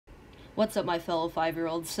What's up, my fellow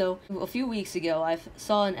 5-year-olds? So, a few weeks ago, I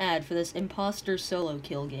saw an ad for this imposter solo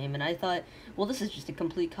kill game, and I thought, well, this is just a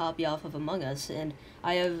complete copy off of Among Us, and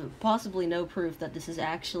I have possibly no proof that this is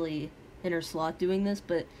actually Slot doing this,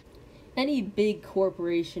 but any big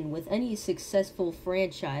corporation with any successful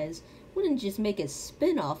franchise wouldn't just make a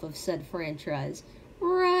spin-off of said franchise,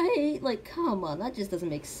 right? Like, come on, that just doesn't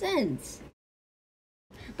make sense.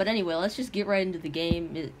 But anyway, let's just get right into the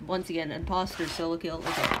game. Once again, imposter solo kill.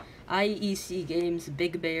 Okay. IEC Games,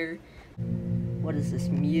 Big Bear. What is this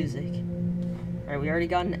music? Alright, we already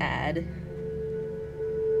got an ad.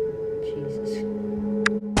 Jesus.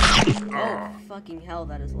 Oh, fucking hell,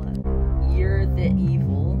 that is loud. You're the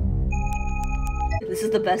evil. This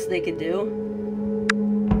is the best they could do.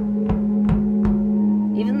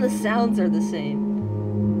 Even the sounds are the same.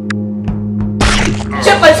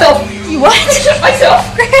 Shit myself! You what? Shit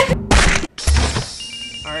myself!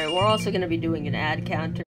 Alright, we're also gonna be doing an ad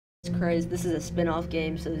counter. Jesus Christ, this is a spin-off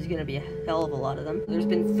game, so there's gonna be a hell of a lot of them. There's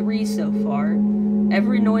been 3 so far.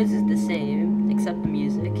 Every noise is the same, except the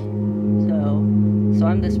music. So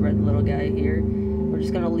I'm this red little guy here. We're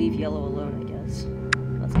just gonna leave yellow alone, I guess.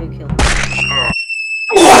 Let's go kill him.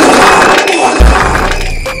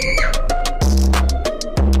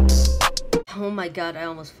 Oh my god, I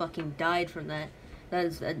almost fucking died from that. That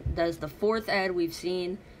is the 4th ad we've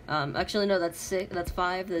seen. Actually, no, that's 6. That's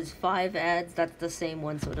 5. There's 5 ads. That's the same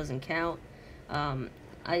one, so it doesn't count.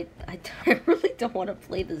 I really don't want to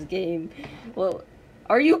play this game. Well,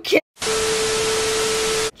 are you kidding?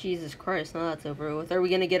 Jesus Christ, now that's over with. Are we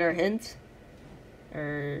gonna get our hints?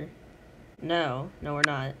 No, we're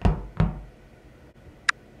not. Can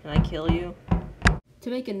I kill you? To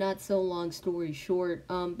make a not so long story short,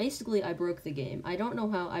 basically I broke the game. I don't know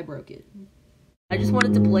how I broke it. I just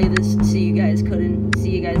wanted to play this so you guys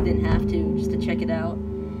didn't have to, just to check it out.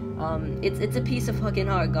 It's a piece of fucking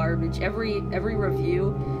hot garbage. Every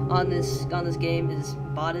review on this game is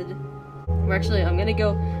botted. We're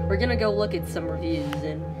gonna go look at some reviews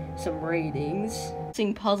and some ratings.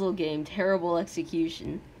 Puzzle game, terrible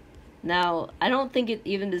execution. Now, I don't think it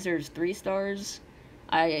even deserves 3 stars.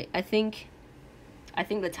 I think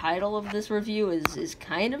the title of this review is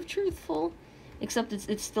kind of truthful, except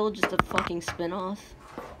it's still just a fucking spin-off.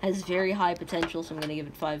 Has very high potential, so I'm gonna give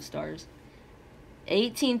it 5 stars.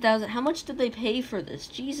 18,000. How much did they pay for this?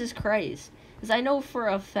 Jesus Christ. Because I know for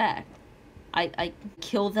a fact, I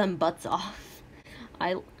kill them butts off.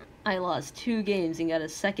 I lost 2 games and got a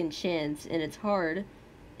second chance, and it's hard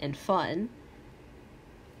and fun.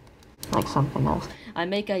 Like something else. I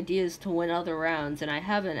make ideas to win other rounds, and I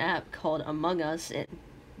have an app called Among Us, and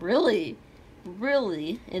really,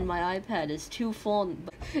 in my iPad is too full,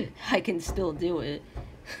 but I can still do it.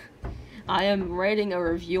 I am writing a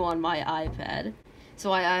review on my iPad,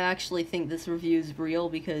 so I actually think this review is real,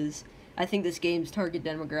 because I think this game's target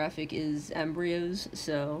demographic is embryos,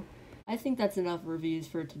 so I think that's enough reviews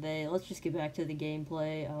for today. Let's just get back to the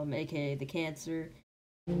gameplay, aka the cancer.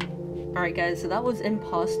 Alright guys, so that was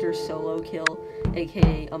imposter solo kill,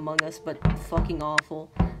 aka Among Us, but fucking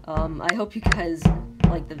awful. I hope you guys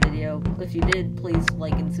liked the video. If you did, please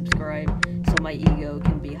like and subscribe so my ego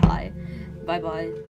can be high. Bye bye.